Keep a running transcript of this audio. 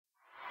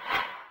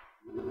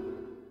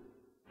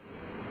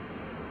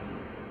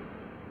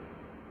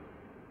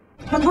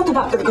But what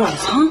about the girls,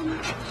 huh?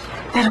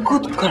 They're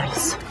good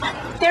girls.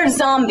 They're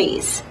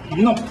zombies.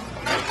 No.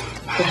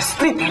 They're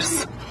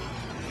strippers.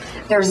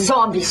 They're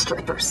zombie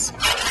strippers.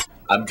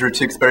 I'm Drew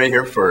Tewksbury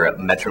here for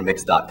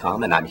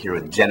Metromix.com, and I'm here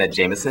with Jenna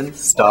Jameson,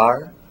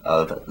 star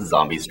of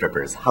Zombie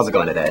Strippers. How's it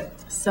going today?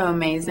 So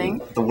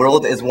amazing. The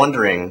world is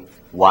wondering,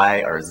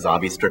 why are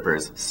zombie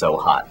strippers so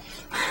hot?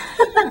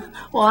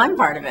 Well, I'm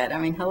part of it. I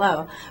mean,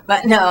 hello.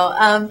 But no,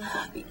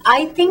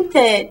 I think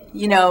that,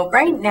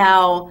 right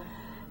now,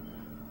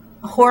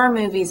 horror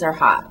movies are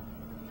hot,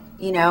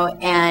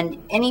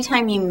 and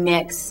anytime you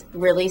mix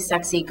really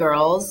sexy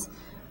girls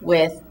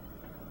with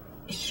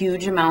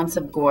huge amounts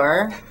of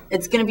gore,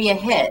 it's going to be a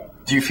hit.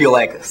 Do you feel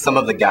like some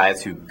of the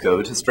guys who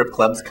go to strip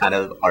clubs kind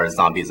of are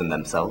zombies in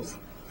themselves?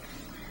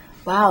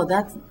 Wow,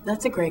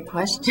 that's a great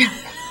question.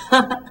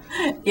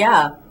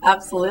 Yeah,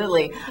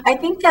 absolutely. I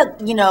think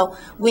that,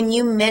 when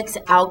you mix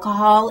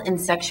alcohol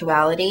and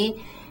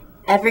sexuality,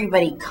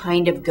 everybody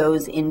kind of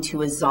goes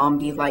into a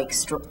zombie-like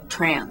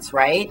trance,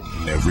 right?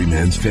 Every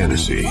man's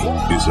fantasy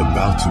is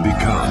about to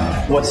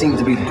become... What seems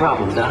to be the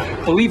problem,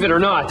 Doc? Believe it or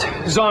not,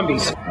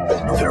 zombies.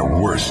 Their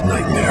worst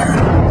nightmare.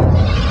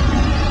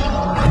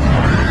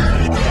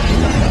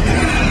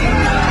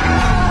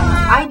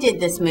 I did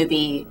this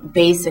movie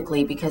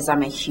basically because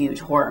I'm a huge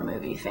horror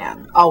movie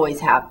fan. Always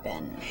have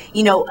been.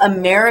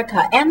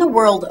 America and the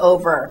world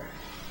over,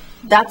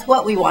 that's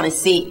what we want to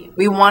see.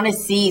 We want to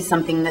see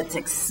something that's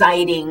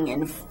exciting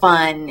and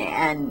fun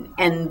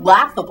and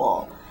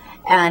laughable.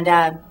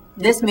 And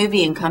this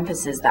movie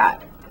encompasses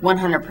that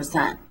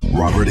 100%.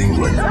 Robert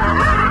Englund.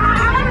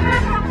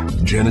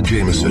 Jenna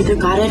Jameson. You either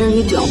got it or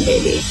you don't,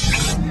 baby.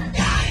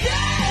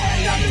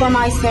 For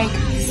my sake,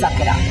 suck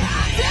it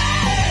up.